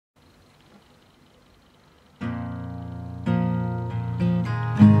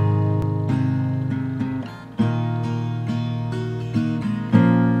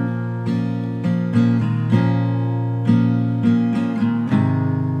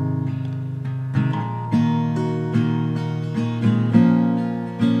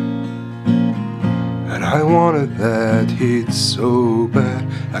wanted that heat so bad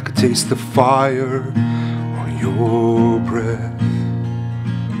I could taste the fire on your breath.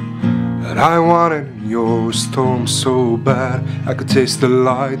 And I wanted your storm so bad I could taste the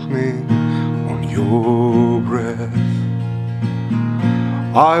lightning on your breath.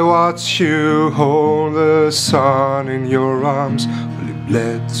 I watched you hold the sun in your arms while it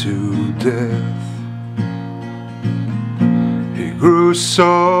bled to death. He grew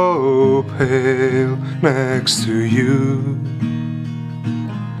so pale next to you.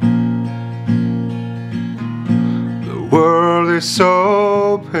 The world is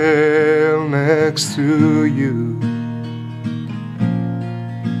so pale next to you.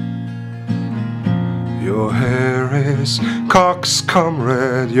 Your hair is Coxcomb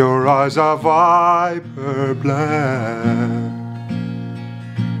red, your eyes are viper black.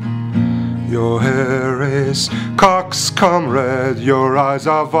 Your hair is Coxcomb red, your eyes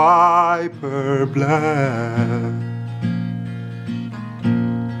are viper black.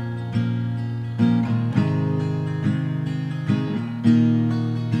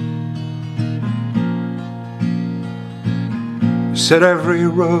 You said every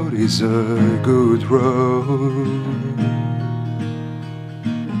road is a good road.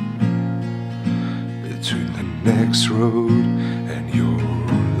 Between the next road and your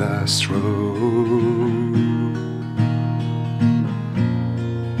last road,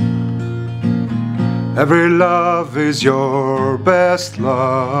 every love is your best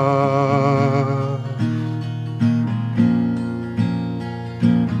love.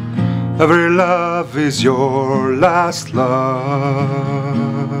 Every love is your last love.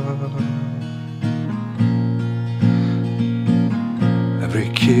 Every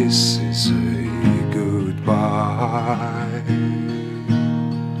kiss is a goodbye.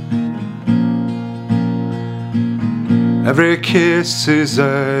 Every kiss is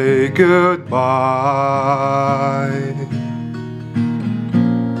a goodbye.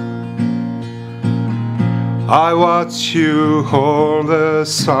 I watched you hold the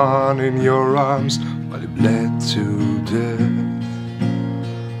sun in your arms while it bled to death.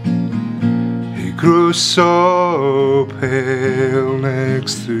 He grew so pale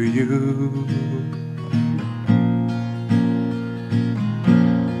next to you.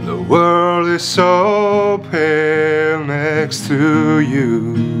 The world is so pale next to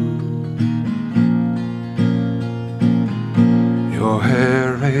you. Your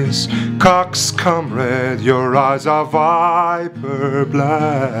hair is Coxcomb red, your eyes are viper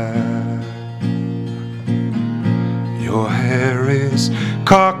black. Your hair is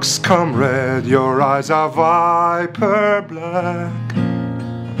Coxcomb red, your eyes are viper black.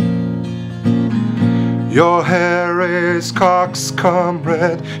 Your hair is Coxcomb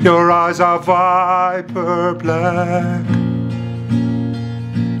red, your eyes are viper black.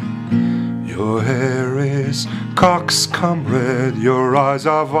 Your hair is Coxcomb red, your eyes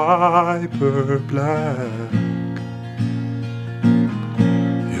are viper black.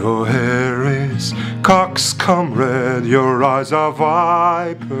 Your hair is Coxcomb red, your eyes are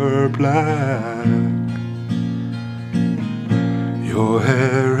viper black. Your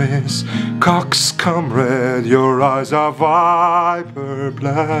hair is Coxcomb red, your eyes are viper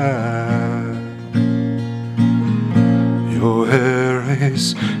black. Your hair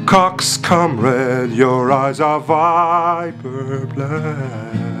is Coxcomb red, your eyes are viper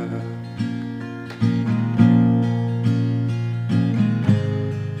black.